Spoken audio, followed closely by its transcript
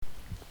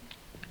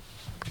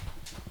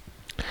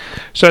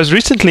So I was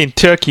recently in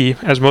Turkey,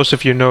 as most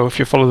of you know if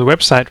you follow the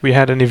website. We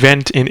had an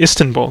event in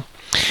Istanbul.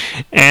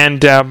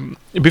 And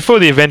before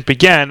the event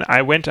began,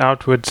 I went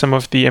out with some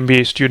of the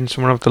MBA students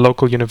from one of the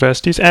local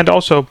universities, and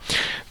also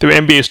there were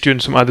MBA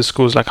students from other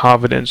schools like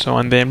Harvard and so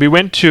on. Then we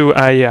went to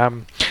a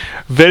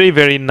very,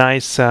 very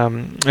nice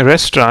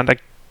restaurant. I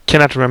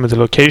cannot remember the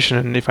location,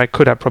 and if I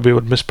could, I probably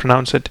would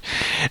mispronounce it.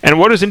 And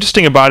what was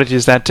interesting about it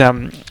is that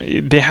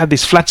they had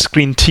these flat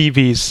screen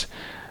TVs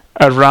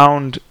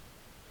around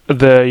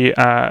the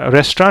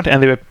restaurant,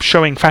 and they were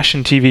showing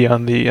fashion TV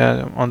on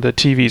the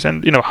TVs,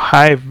 and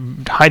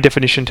high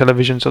definition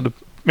television, so the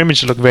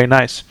images look very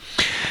nice.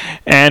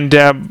 And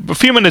a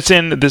few minutes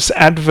in, this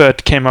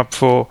advert came up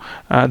for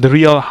the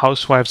Real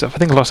Housewives of, I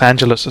think, Los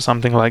Angeles or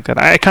something like that.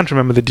 I can't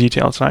remember the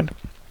details, right?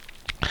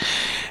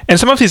 And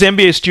some of these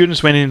MBA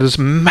students went into this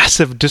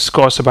massive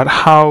discourse about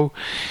how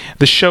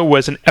the show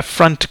was an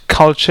affront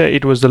culture.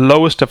 It was the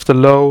lowest of the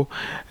low.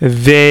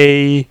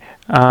 They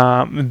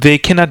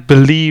cannot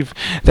believe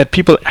that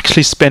people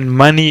actually spend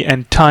money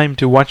and time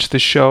to watch the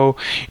show.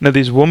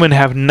 These women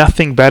have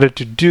nothing better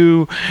to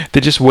do.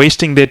 They're just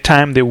wasting their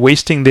time. They're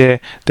wasting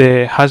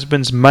their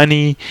husband's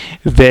money.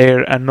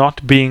 They're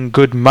not being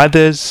good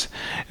mothers.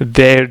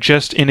 They're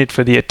just in it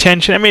for the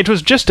attention. I mean, it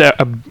was just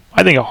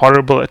I think a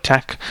horrible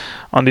attack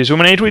on these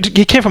women.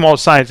 It came from all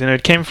sides.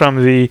 It came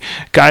from the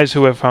guys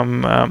who were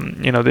from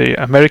the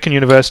American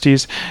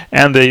universities,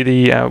 and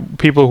the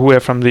people who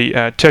were from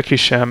the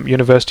Turkish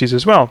universities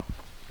as well.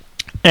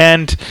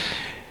 And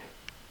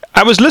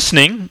I was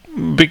listening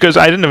because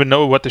I didn't even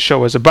know what the show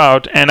was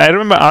about. And I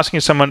remember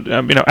asking someone,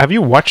 have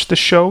you watched the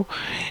show?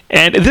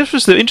 And this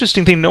was the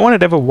interesting thing. No one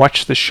had ever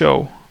watched the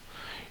show.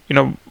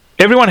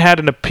 Everyone had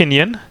an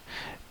opinion.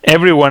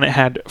 Everyone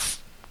had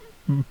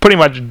pretty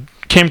much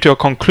came to a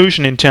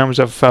conclusion in terms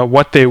of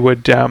what they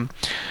would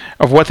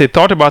of what they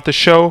thought about the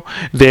show.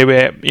 They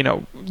were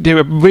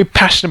very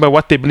passionate about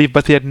what they believed,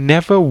 but they had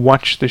never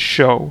watched the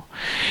show.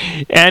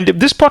 And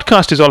this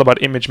podcast is all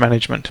about image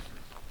management,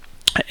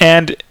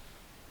 and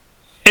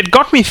it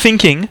got me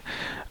thinking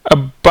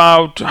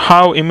about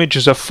how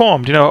images are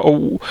formed.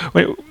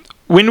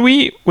 When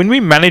we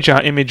manage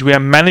our image, we are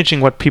managing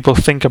what people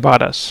think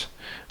about us,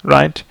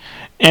 right?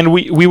 And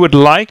we would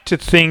like to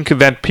think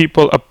that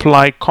people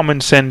apply common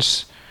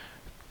sense.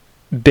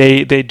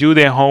 They do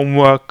their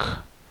homework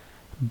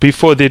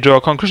before they draw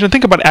a conclusion.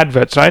 Think about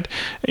adverts, right?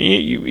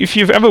 If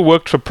you've ever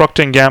worked for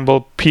Procter &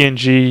 Gamble,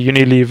 P&G,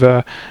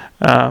 Unilever,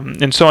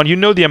 and so on,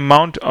 the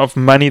amount of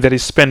money that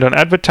is spent on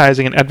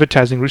advertising and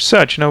advertising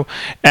research.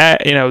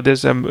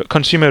 There's a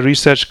consumer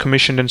research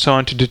commission and so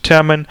on to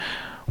determine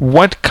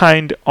what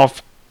kind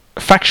of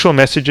factual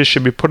messages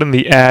should be put in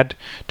the ad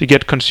to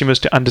get consumers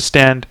to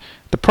understand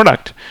the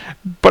product.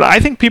 But I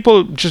think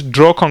people just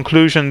draw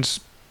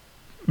conclusions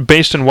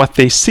based on what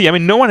they see. I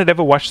mean, no one had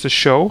ever watched the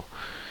show,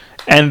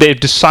 and they've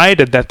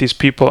decided that these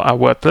people are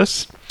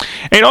worthless.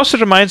 And it also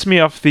reminds me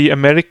of the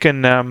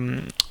American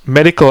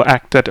Medical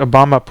Act that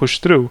Obama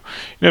pushed through,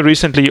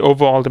 recently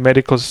overhauled the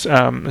medical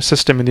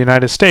system in the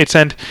United States.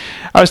 And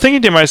I was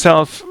thinking to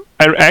myself,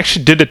 I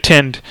actually did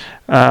attend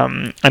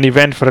an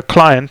event for a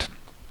client,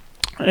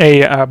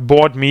 a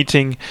board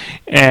meeting,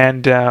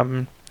 and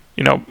let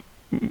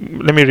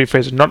me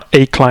rephrase it, not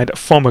a client, a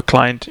former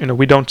client.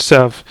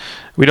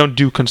 We don't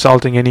do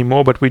consulting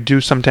anymore, but we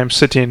do sometimes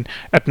sit in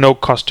at no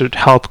cost to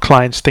help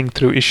clients think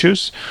through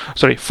issues.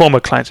 Sorry, former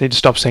clients. I need to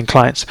stop saying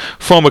clients.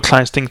 Former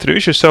clients think through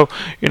issues. So,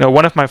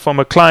 one of my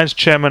former clients,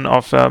 chairman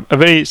of a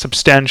very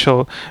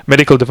substantial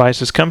medical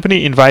devices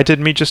company, invited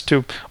me just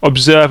to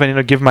observe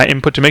and give my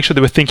input to make sure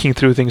they were thinking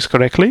through things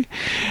correctly.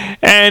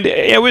 And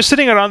we're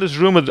sitting around this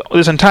room with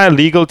this entire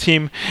legal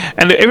team,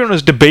 and everyone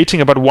was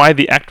debating about why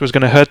the act was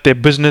going to hurt their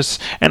business.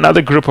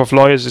 Another group of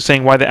lawyers is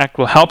saying why the act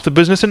will help the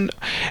business. And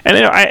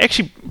I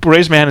actually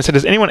raised my hand and said,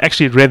 has anyone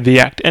actually read the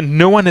act? And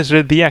no one has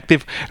read the act.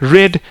 They've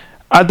read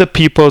other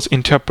people's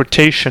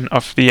interpretation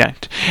of the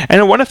act.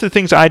 And one of the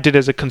things I did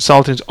as a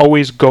consultant is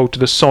always go to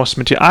the source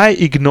material. I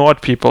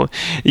ignored people.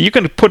 You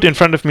can put in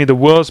front of me the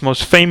world's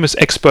most famous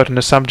expert in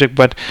a subject,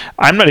 but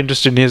I'm not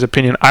interested in his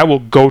opinion. I will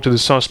go to the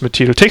source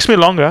material. It takes me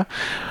longer,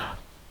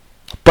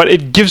 but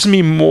it gives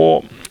me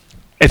more,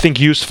 I think,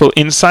 useful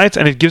insights,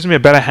 and it gives me a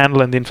better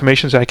handle on the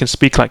information so I can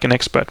speak like an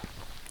expert.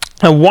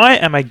 Now, why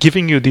am I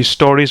giving you these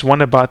stories?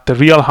 One about the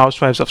Real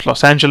Housewives of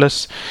Los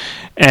Angeles,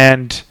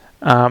 and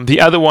the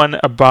other one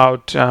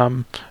about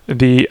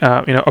the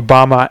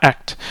Obama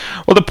Act.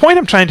 Well, the point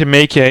I'm trying to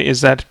make here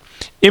is that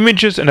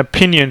images and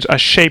opinions are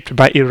shaped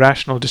by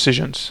irrational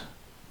decisions,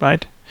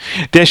 right?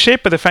 They're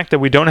shaped by the fact that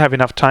we don't have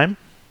enough time.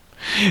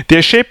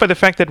 They're shaped by the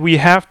fact that we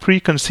have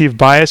preconceived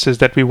biases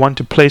that we want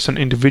to place on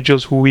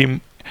individuals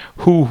whom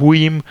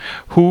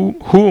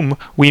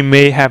we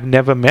may have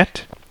never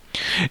met.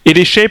 It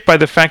is shaped by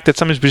the fact that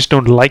sometimes we just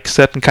don't like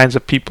certain kinds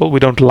of people. We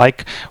don't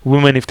like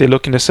women if they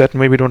look in a certain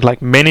way. We don't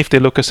like men if they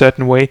look a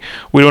certain way.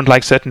 We don't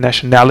like certain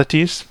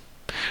nationalities.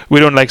 We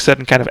don't like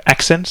certain kind of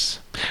accents.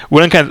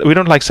 We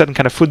don't like certain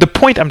kind of food. The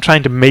point I'm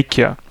trying to make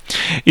here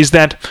is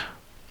that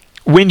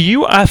when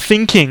you are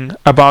thinking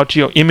about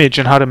your image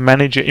and how to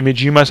manage your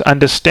image, you must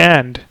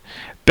understand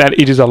that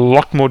it is a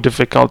lot more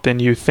difficult than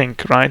you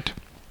think, right?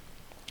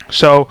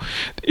 So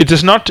it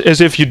is not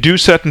as if you do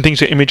certain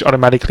things, your image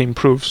automatically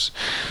improves.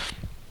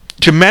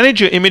 To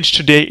manage your image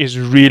today is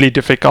really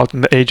difficult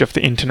in the age of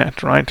the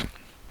internet, right?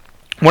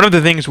 One of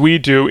the things we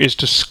do is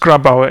to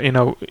scrub our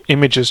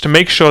images to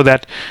make sure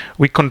that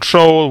we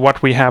control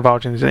what we have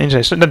out in the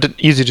internet. It's not that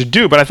easy to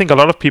do, but I think a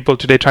lot of people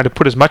today try to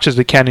put as much as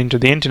they can into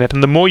the internet.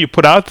 And the more you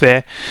put out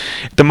there,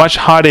 the much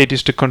harder it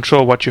is to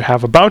control what you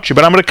have about you.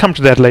 But I'm going to come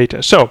to that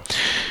later. So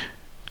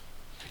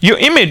your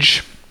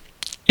image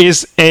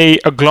is a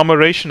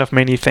agglomeration of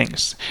many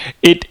things.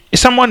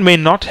 Someone may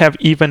not have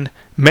even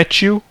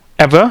met you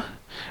ever,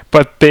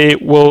 but they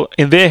will,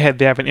 in their head,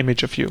 they have an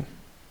image of you.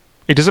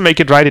 It doesn't make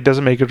it right, it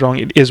doesn't make it wrong,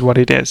 it is what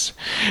it is.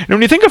 And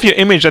when you think of your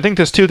image, I think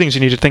there's two things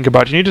you need to think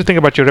about. You need to think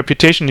about your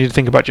reputation, you need to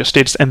think about your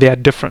status, and they are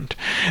different.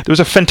 There was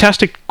a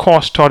fantastic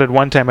course taught at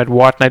one time at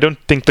Wharton. I don't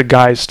think the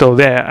guy is still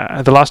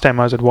there. The last time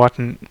I was at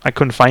Wharton, I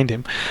couldn't find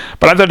him.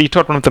 But I thought he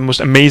taught one of the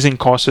most amazing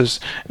courses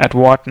at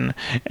Wharton.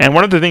 And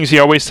one of the things he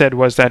always said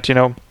was that,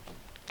 there's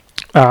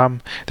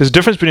a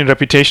difference between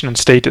reputation and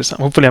status.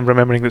 Hopefully I'm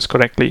remembering this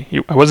correctly.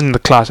 I wasn't in the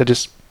class, I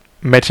just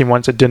met him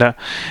once at dinner,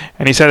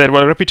 and he said that,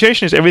 well,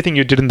 reputation is everything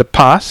you did in the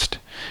past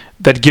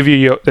that gives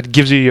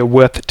you your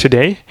worth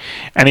today,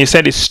 and he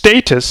said his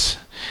status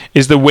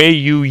is the way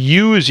you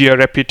use your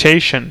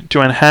reputation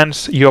to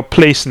enhance your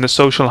place in the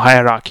social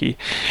hierarchy.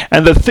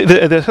 And the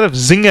sort of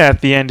zinger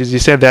at the end is he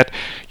said that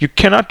you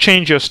cannot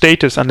change your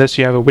status unless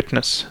you have a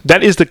witness.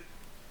 That is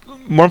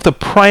one of the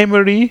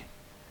primary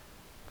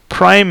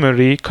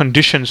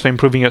conditions for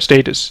improving your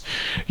status.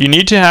 You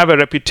need to have a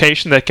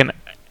reputation that can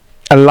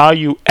allow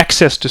you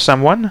access to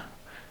someone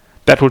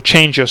that will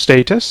change your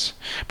status,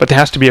 but there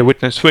has to be a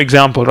witness. For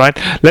example, right?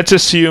 Let's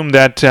assume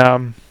that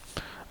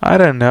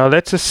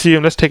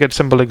let's take a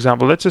simple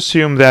example. Let's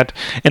assume that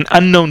an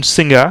unknown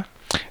singer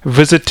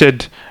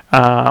visited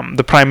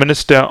the Prime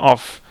Minister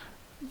of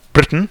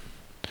Britain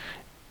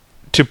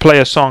to play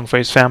a song for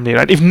his family,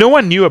 right? If no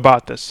one knew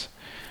about this,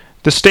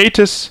 the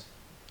status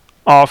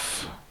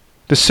of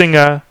the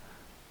singer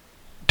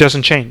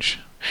doesn't change.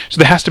 So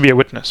there has to be a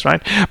witness,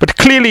 right? But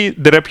clearly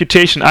the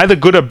reputation, either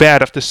good or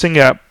bad, of the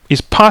singer,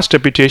 his past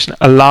reputation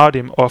allowed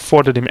him or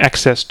afforded him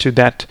access to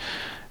that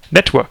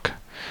network.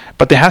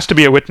 But there has to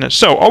be a witness.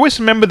 So always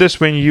remember this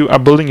when you are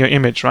building your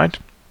image, right?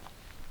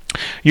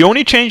 You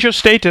only change your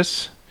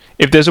status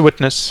if there's a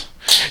witness.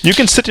 You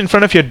can sit in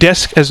front of your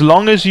desk as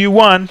long as you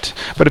want,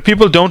 but if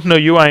people don't know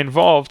you are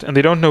involved and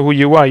they don't know who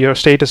you are, your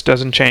status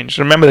doesn't change.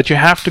 Remember that you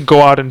have to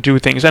go out and do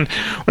things. And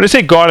when I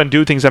say go out and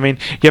do things, I mean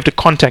you have to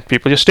contact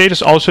people. Your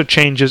status also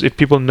changes if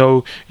people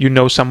know you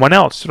know someone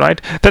else, right?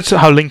 That's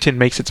how LinkedIn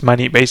makes its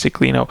money,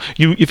 basically.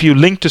 If you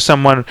link to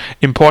someone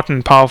important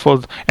and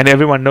powerful, and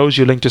everyone knows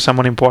you link to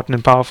someone important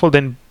and powerful,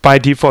 then by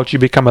default you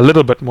become a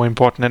little bit more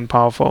important and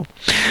powerful.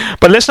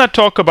 But let's not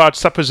talk about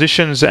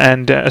suppositions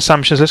and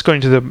assumptions. Let's go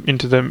into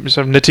the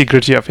sort of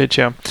nitty-gritty of it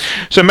here.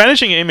 So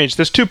managing your image,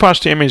 there's two parts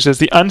to image. There's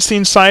the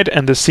unseen side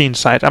and the seen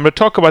side. I'm going to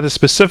talk about this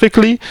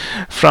specifically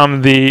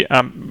from the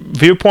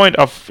viewpoint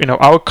of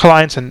our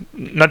clients, and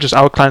not just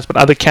our clients, but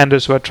other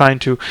candidates who are trying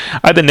to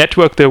either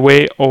network their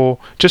way or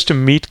just to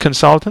meet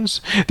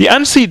consultants. The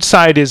unseen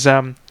side is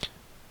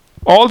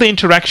all the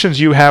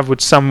interactions you have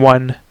with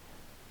someone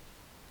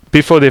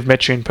before they've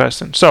met you in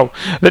person. So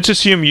let's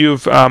assume you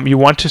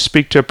want to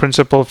speak to a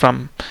principal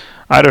from,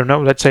 I don't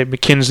know, let's say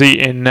McKinsey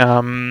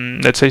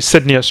in, let's say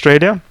Sydney,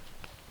 Australia.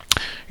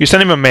 You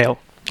send him a mail,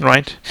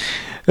 right?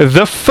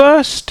 The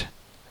first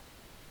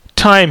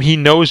time he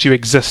knows you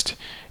exist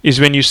is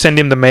when you send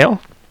him the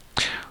mail.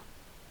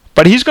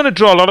 But he's going to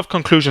draw a lot of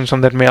conclusions from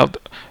that mail.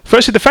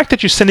 Firstly, the fact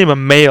that you send him a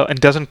mail and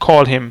doesn't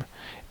call him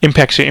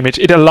impacts your image.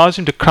 It allows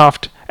him to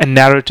craft a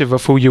narrative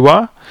of who you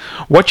are.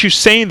 What you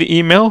say in the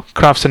email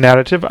crafts a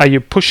narrative. Are you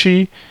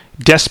pushy,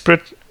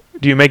 desperate?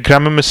 Do you make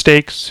grammar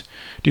mistakes?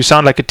 Do you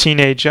sound like a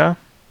teenager?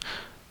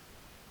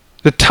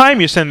 The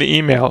time you send the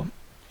email,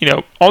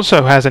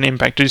 also has an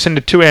impact. Do you send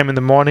it 2 a.m. in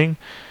the morning?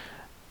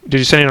 Did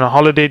you send it on a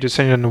holiday? Did you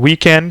send it on a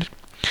weekend?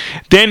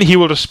 Then he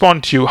will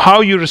respond to you.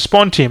 How you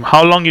respond to him,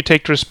 how long you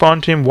take to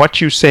respond to him,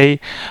 what you say,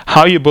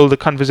 how you build the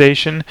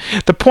conversation.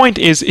 The point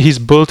is, he's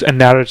built a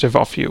narrative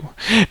of you.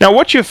 Now,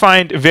 what you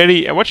find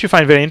very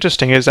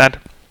interesting is that,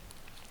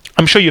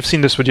 I'm sure you've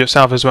seen this with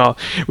yourself as well.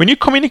 When you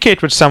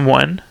communicate with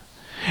someone,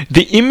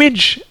 the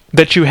image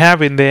that you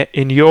have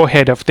in your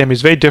head of them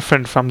is very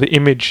different from the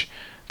image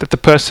that the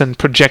person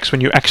projects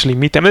when you actually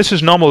meet them. This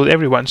is normal with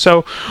everyone.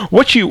 So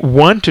what you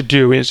want to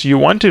do is you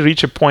want to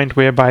reach a point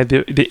whereby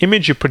the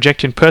image you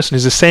project in person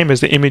is the same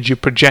as the image you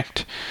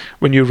project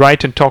when you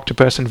write and talk to a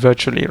person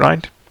virtually,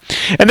 right?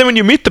 And then when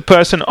you meet the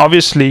person,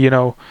 obviously,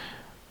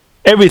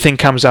 everything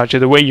comes out.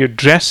 The way you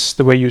dress,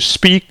 the way you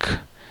speak,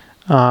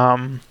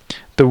 the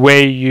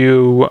way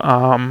you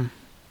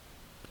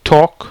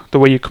talk, the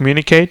way you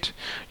communicate,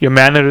 your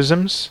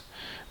mannerisms,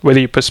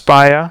 whether you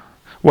perspire,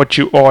 what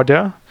you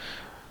order.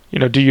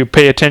 Do you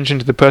pay attention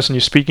to the person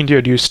you're speaking to,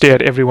 or do you stare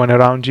at everyone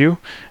around you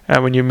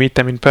when you meet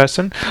them in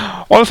person?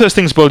 All of those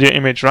things build your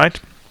image, right?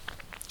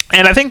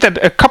 And I think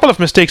that a couple of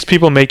mistakes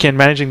people make in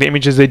managing the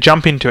images, they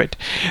jump into it.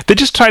 They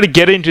just try to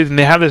get into it, and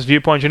they have this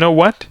viewpoint, you know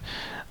what?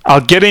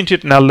 I'll get into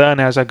it and I'll learn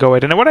as I go.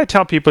 And what I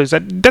tell people is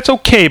that that's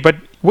okay, but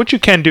what you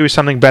can do is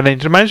something better.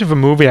 It reminds me of a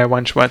movie I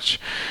once watched.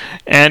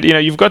 And,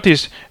 you've got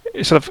these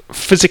sort of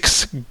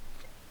physics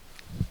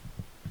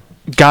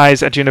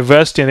guys at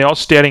university, and they're all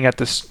staring at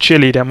this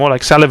cheerleader, more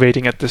like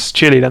salivating at this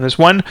cheerleader.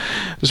 And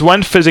this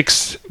one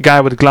physics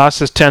guy with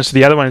glasses turns to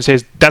the other one and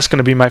says, "That's going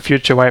to be my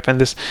future wife." And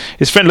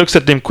his friend looks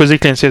at him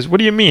quizzically and says, "What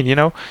do you mean?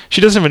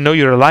 She doesn't even know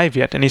you're alive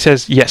yet." And he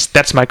says, "Yes,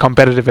 that's my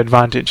competitive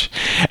advantage."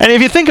 And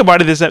if you think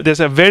about it, there's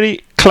a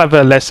very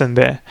clever lesson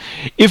there.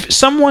 If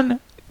someone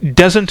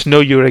doesn't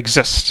know you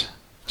exist,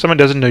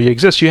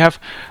 you have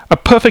a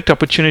perfect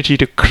opportunity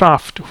to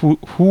craft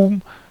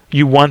whom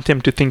you want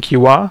them to think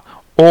you are,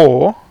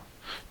 or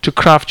to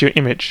craft your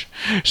image.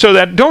 So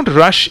that don't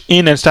rush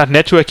in and start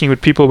networking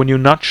with people when you're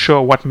not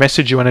sure what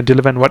message you want to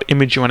deliver and what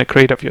image you want to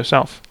create of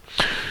yourself.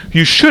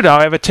 You should,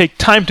 however, take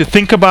time to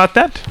think about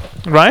that,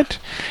 right?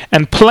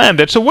 And plan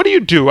that. So what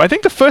do? I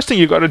think the first thing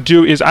you got to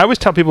do is, I always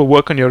tell people,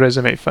 work on your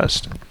resume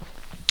first.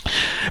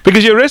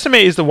 Because your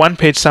resume is the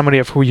one-page summary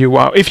of who you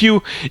are. If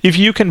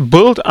you can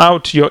build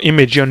out your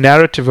image, your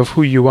narrative of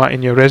who you are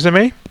in your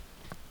resume,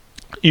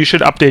 you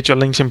should update your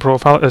LinkedIn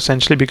profile,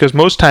 essentially, because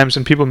most times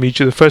when people meet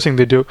you, the first thing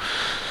they do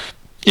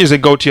is they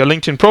go to your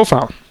LinkedIn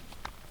profile.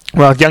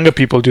 Well, younger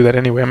people do that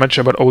anyway. I'm not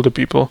sure about older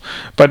people,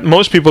 but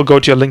most people go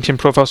to your LinkedIn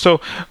profile. So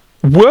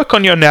work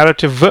on your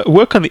narrative,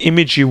 work on the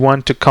image you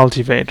want to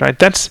cultivate, right?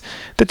 That's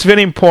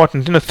very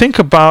important. Think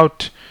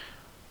about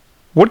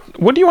what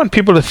do you want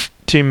people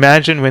to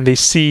imagine when they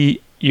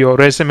see your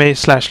resume /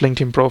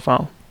 LinkedIn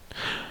profile.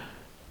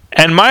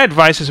 And my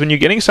advice is, when you're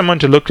getting someone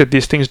to look at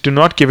these things, do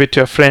not give it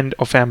to a friend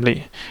or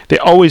family. They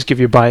always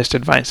give you biased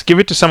advice. Give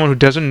it to someone who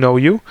doesn't know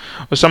you,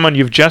 or someone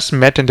you've just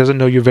met and doesn't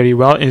know you very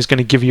well, and is going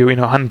to give you,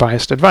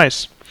 unbiased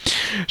advice.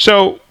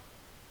 So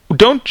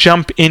don't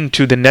jump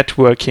into the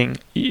networking.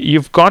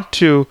 You've got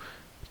to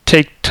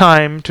take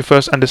time to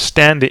first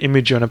understand the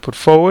image you want to put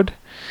forward.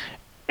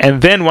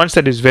 And then once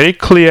that is very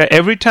clear,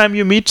 every time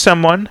you meet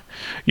someone,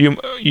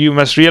 you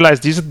must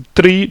realize these are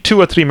two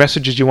or three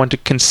messages you want to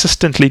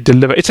consistently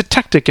deliver. It's a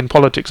tactic in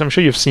politics. I'm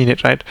sure you've seen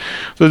it, right?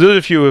 For those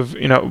of you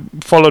who have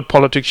followed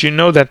politics, you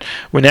know that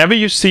whenever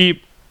you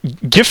see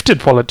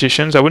gifted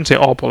politicians, I wouldn't say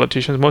all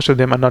politicians, most of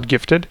them are not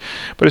gifted,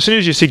 but as soon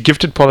as you see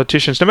gifted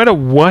politicians, no matter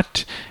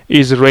what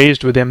is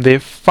raised with them, they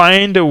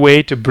find a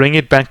way to bring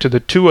it back to the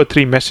 2 or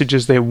 3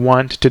 messages they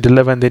want to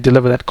deliver, and they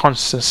deliver that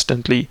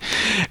consistently.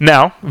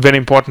 Now, very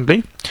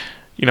importantly,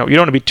 you don't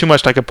want to be too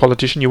much like a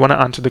politician. You want to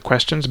answer the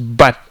questions,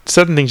 but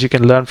certain things you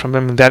can learn from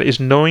them, and that is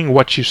knowing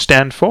what you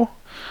stand for,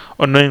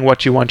 or knowing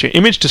what you want your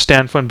image to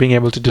stand for, and being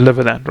able to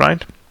deliver that,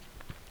 right?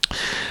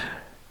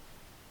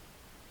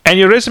 And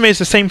your resume is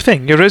the same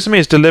thing. Your resume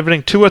is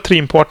delivering 2 or 3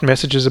 important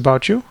messages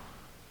about you.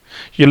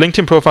 Your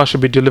LinkedIn profile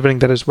should be delivering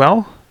that as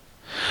well.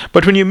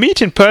 But when you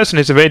meet in person,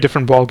 it's a very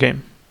different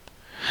ballgame.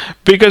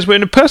 Because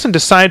when a person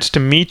decides to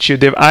meet you,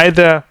 they've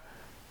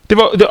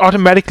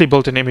automatically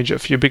built an image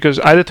of you, because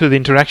either through the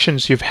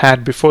interactions you've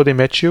had before they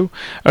met you,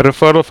 a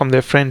referral from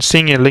their friends,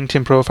 seeing your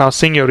LinkedIn profile,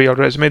 seeing your real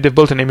resume, they've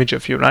built an image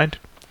of you, right?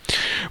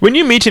 When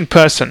you meet in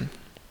person,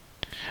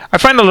 I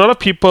find a lot of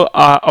people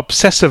are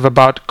obsessive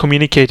about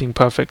communicating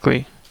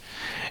perfectly.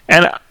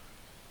 And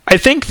I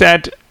think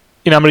that,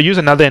 I'm going to use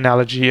another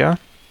analogy here.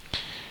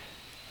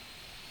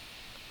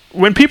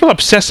 When people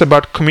obsess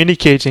about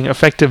communicating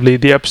effectively,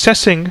 they're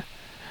obsessing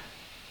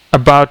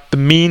about the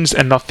means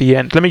and not the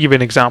end. Let me give you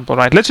an example,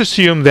 right? Let's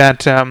assume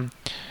that,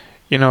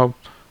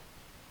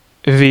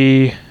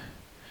 the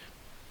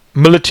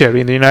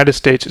military in the United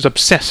States is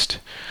obsessed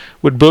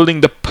with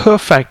building the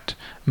perfect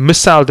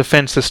missile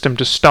defense system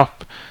to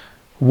stop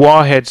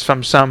warheads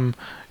from some,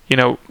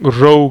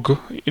 rogue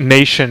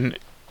nation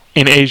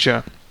in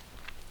Asia.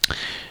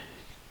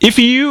 If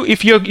you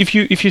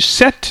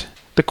set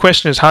the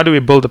question as, how do we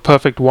build the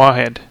perfect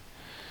warhead,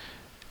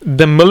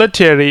 the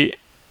military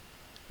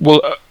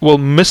will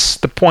miss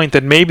the point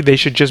that maybe they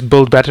should just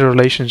build better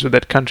relations with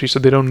that country so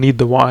they don't need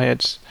the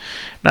warheads.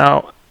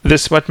 Now,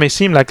 what may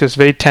seem like this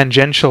very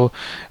tangential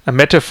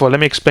metaphor, let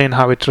me explain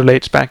how it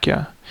relates back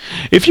here.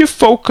 If you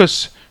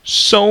focus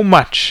so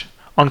much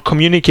on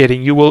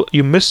communicating,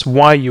 you miss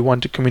why you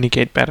want to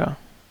communicate better.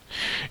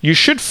 You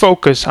should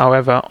focus,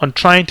 however, on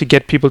trying to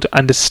get people to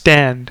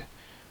understand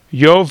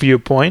your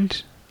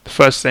viewpoint, the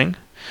first thing,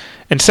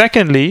 and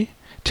secondly,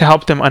 to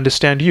help them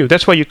understand you.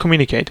 That's why you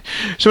communicate.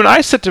 So when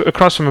I sit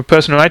across from a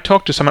person, when I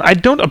talk to someone, I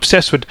don't become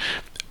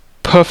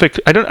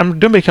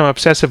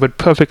obsessive with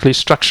perfectly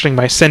structuring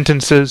my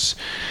sentences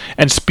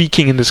and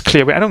speaking in this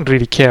clear way. I don't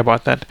really care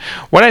about that.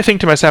 What I think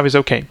to myself is,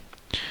 okay,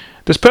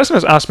 this person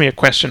has asked me a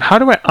question. How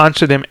do I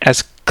answer them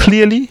as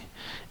clearly,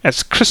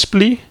 as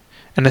crisply,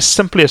 and as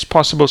simply as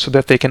possible so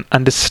that they can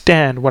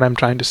understand what I'm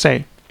trying to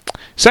say?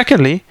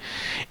 Secondly,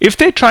 if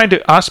they try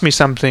to ask me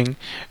something,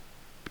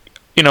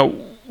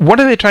 what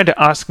are they trying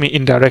to ask me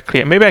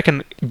indirectly? And maybe I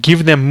can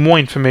give them more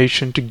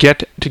information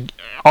to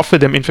offer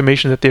them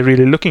information that they're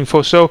really looking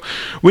for. So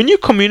when you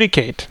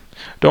communicate,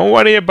 Don't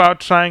worry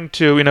about trying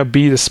to,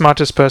 be the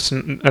smartest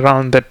person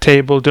around that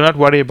table. Do not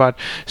worry about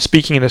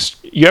speaking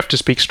you have to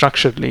speak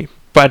structuredly.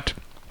 But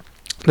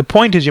the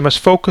point is you must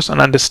focus on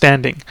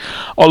understanding.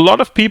 A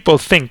lot of people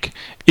think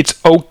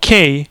it's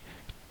okay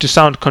to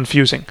sound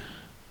confusing.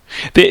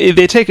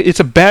 They take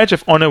it's a badge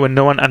of honor when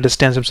no one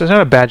understands them. So it's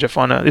not a badge of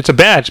honor. It's a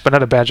badge, but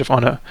not a badge of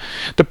honor.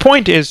 The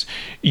point is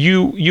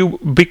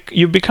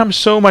you become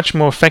so much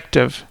more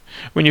effective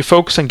when you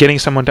focus on getting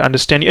someone to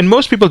understand you. And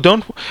most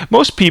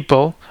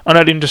people are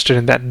not interested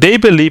in that. They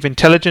believe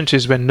intelligence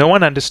is when no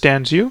one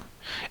understands you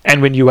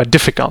and when you are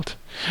difficult.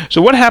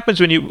 So what happens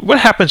when you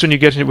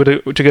get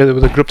together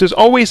with a group? There's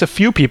always a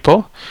few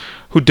people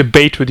who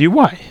debate with you.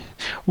 Why?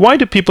 Why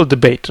do people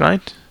debate,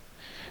 right?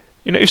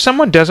 If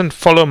someone doesn't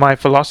follow my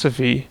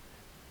philosophy,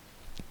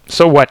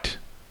 so what?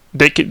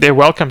 They're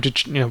welcome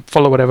to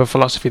follow whatever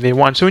philosophy they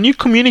want. So when you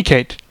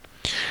communicate,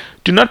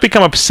 do not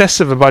become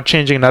obsessive about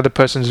changing another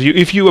person's view.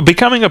 If you are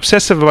becoming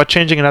obsessive about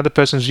changing another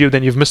person's view,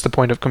 then you've missed the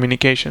point of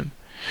communication.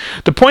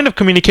 The point of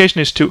communication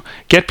is to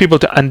get people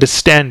to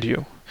understand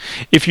you.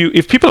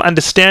 If people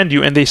understand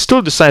you and they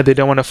still decide they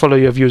don't want to follow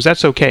your views,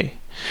 that's okay.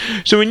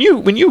 So when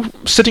you're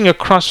sitting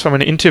across from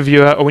an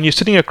interviewer or when you're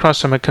sitting across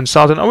from a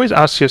consultant, always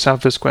ask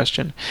yourself this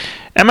question: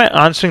 am I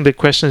answering the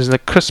questions in the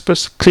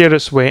crispest,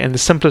 clearest way and the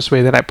simplest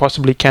way that I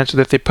possibly can, so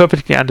that they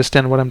perfectly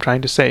understand what I'm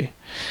trying to say,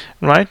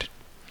 right?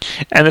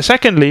 And then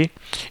secondly,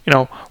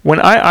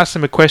 when I ask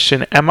them a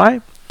question, am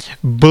I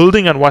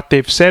building on what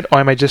they've said, or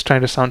am I just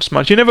trying to sound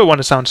smart? You never want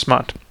to sound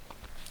smart.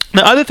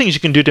 Now, other things you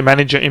can do to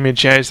manage your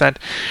image here is that,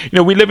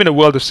 we live in a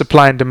world of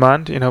supply and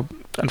demand.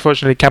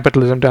 Unfortunately,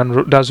 capitalism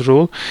does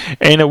rule.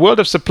 And in a world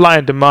of supply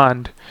and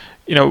demand,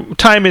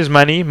 time is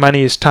money,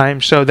 money is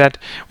time, so that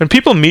when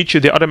people meet you,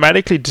 they're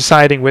automatically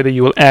deciding whether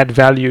you will add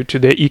value to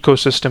their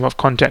ecosystem of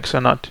context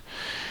or not.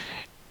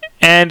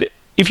 And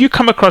if you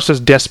come across as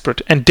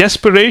desperate, and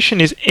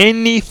desperation is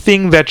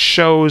anything that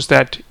shows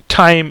that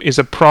time is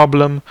a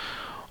problem,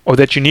 or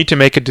that you need to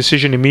make a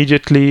decision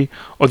immediately,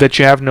 or that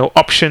you have no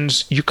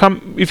options,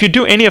 if you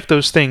do any of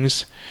those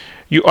things,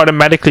 you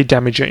automatically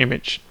damage your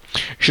image.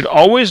 You should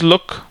always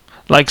look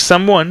like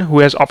someone who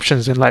has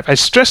options in life. I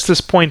stress this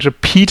point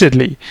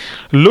repeatedly.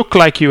 Look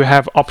like you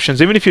have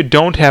options. Even if you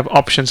don't have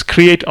options,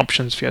 create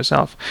options for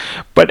yourself.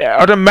 But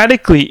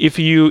automatically, if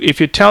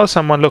you tell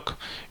someone, look,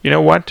 you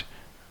know what,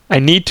 I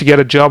need to get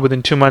a job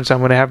within 2 months, I'm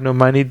going to have no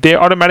money, they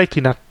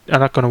automatically are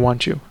not going to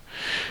want you.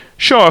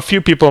 Sure, a few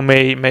people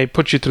may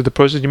put you through the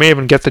process. You may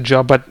even get the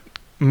job, but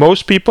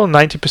most people,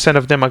 90%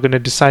 of them, are going to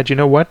decide, you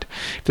know what,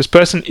 this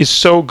person is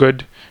so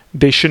good,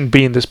 they shouldn't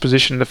be in this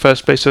position in the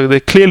first place. So there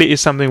clearly is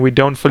something we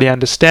don't fully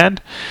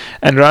understand.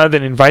 And rather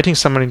than inviting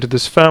someone into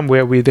this firm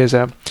where there's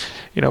a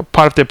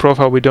part of their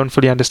profile we don't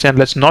fully understand,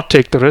 let's not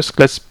take the risk.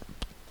 Let's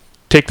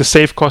take the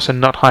safe course and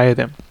not hire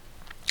them.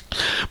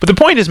 But the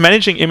point is,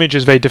 managing image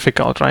is very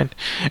difficult, right?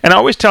 And I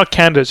always tell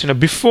candidates,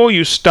 before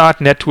you start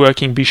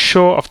networking, be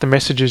sure of the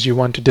messages you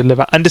want to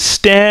deliver.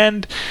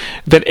 Understand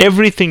that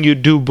everything you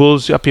do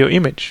builds up your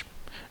image,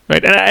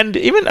 right? And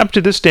even up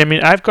to this day,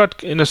 I've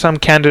got some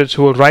candidates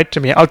who will write to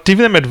me. I'll give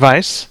them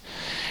advice,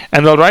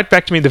 and they'll write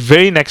back to me the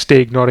very next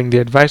day ignoring the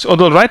advice, or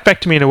they'll write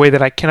back to me in a way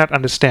that I cannot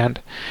understand.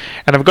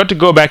 And I've got to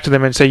go back to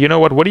them and say,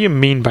 what do you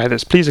mean by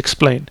this? Please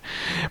explain.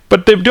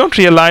 But they don't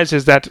realize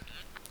is that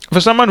for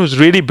someone who's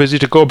really busy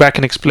to go back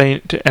and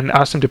explain and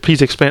ask them to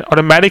please explain,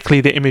 automatically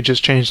the image has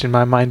changed in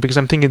my mind because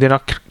I'm thinking they're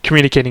not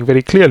communicating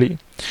very clearly.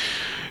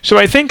 So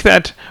I think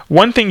that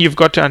one thing you've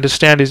got to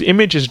understand is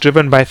image is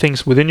driven by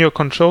things within your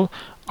control,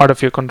 out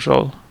of your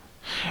control.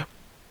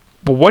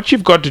 But what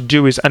you've got to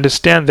do is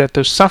understand that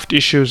those soft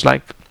issues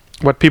like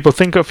what people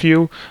think of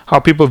you, how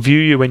people view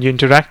you when you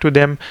interact with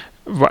them,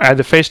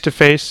 either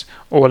face-to-face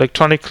or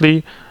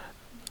electronically,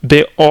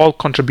 they all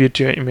contribute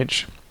to your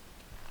image.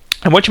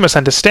 And what you must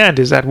understand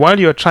is that while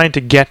you're trying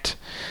to get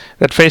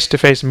that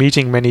face-to-face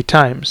meeting many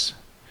times,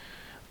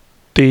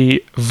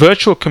 the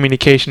virtual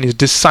communication is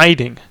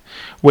deciding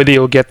whether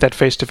you'll get that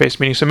face-to-face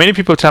meeting. So many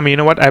people tell me,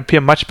 I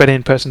appear much better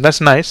in person. That's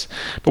nice,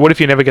 but what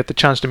if you never get the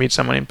chance to meet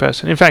someone in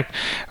person? In fact,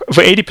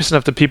 for 80%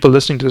 of the people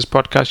listening to this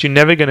podcast, you're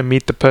never going to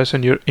meet the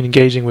person you're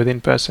engaging with in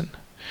person.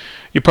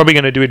 You're probably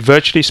going to do it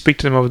virtually, speak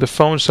to them over the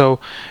phone. So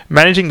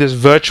managing this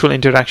virtual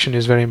interaction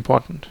is very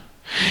important.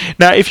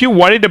 Now, if you're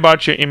worried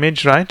about your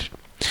image, right,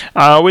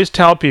 I always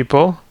tell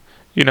people,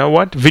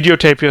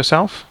 videotape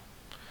yourself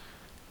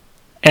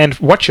and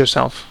watch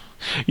yourself.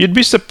 You'd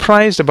be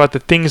surprised about the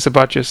things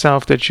about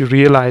yourself that you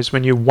realize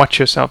when you watch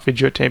yourself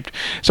videotaped.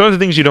 Some of the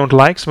things you don't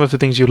like, some of the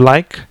things you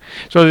like,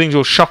 some of the things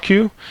will shock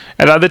you.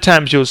 At other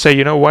times you'll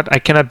say, I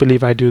cannot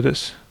believe I do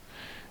this.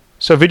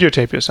 So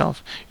videotape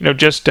yourself.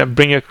 Just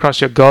bring across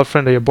your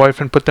girlfriend or your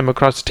boyfriend, put them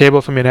across the table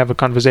from you and have a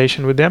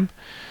conversation with them.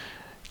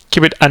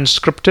 Keep it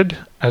unscripted,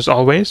 as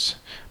always.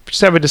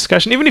 Just have a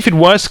discussion. Even if it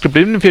was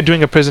scripted, even if you're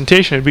doing a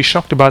presentation, you'd be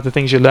shocked about the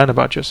things you learn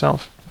about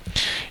yourself.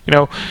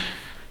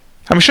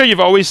 I'm sure you've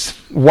always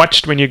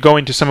watched when you go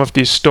into some of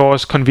these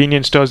stores,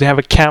 convenience stores, they have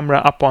a camera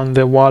up on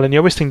the wall, and you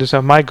always think to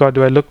yourself, my God,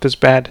 do I look this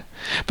bad?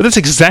 But that's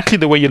exactly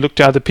the way you look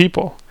to other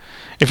people.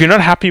 If you're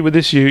not happy with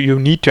this, you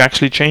need to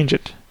actually change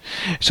it.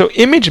 So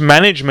image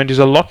management is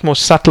a lot more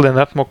subtle and a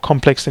lot more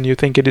complex than you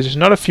think it is. It's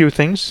not a few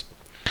things.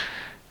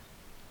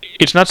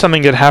 It's not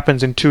something that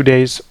happens in 2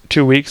 days,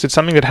 2 weeks. It's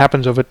something that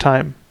happens over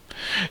time.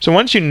 So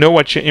once you know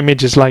what your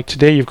image is like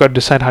today, you've got to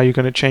decide how you're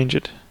going to change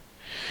it.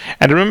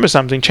 And remember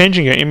something,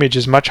 changing your image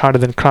is much harder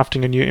than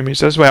crafting a new image.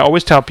 That's why I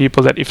always tell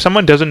people that if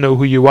someone doesn't know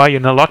who you are, you're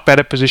in a lot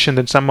better position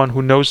than someone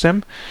who knows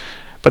them,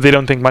 but they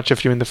don't think much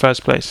of you in the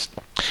first place.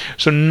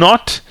 So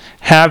not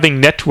having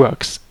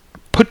networks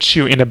puts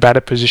you in a better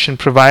position,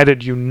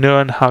 provided you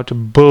learn how to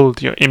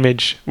build your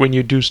image when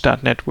you do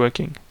start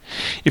networking.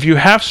 If you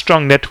have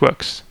strong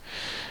networks,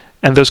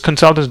 and those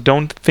consultants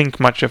don't think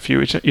much of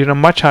you, you're in a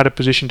much harder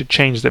position to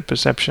change their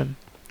perception.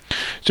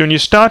 So when you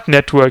start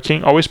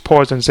networking, always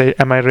pause and say,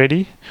 am I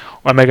ready?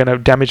 Or am I going to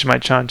damage my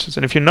chances?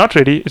 And if you're not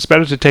ready, it's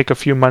better to take a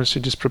few months to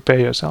just prepare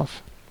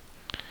yourself.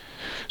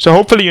 So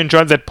hopefully you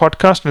enjoyed that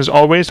podcast. And as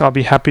always, I'll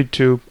be happy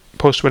to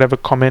post whatever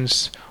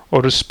comments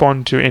or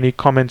respond to any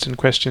comments and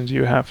questions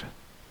you have.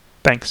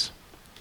 Thanks.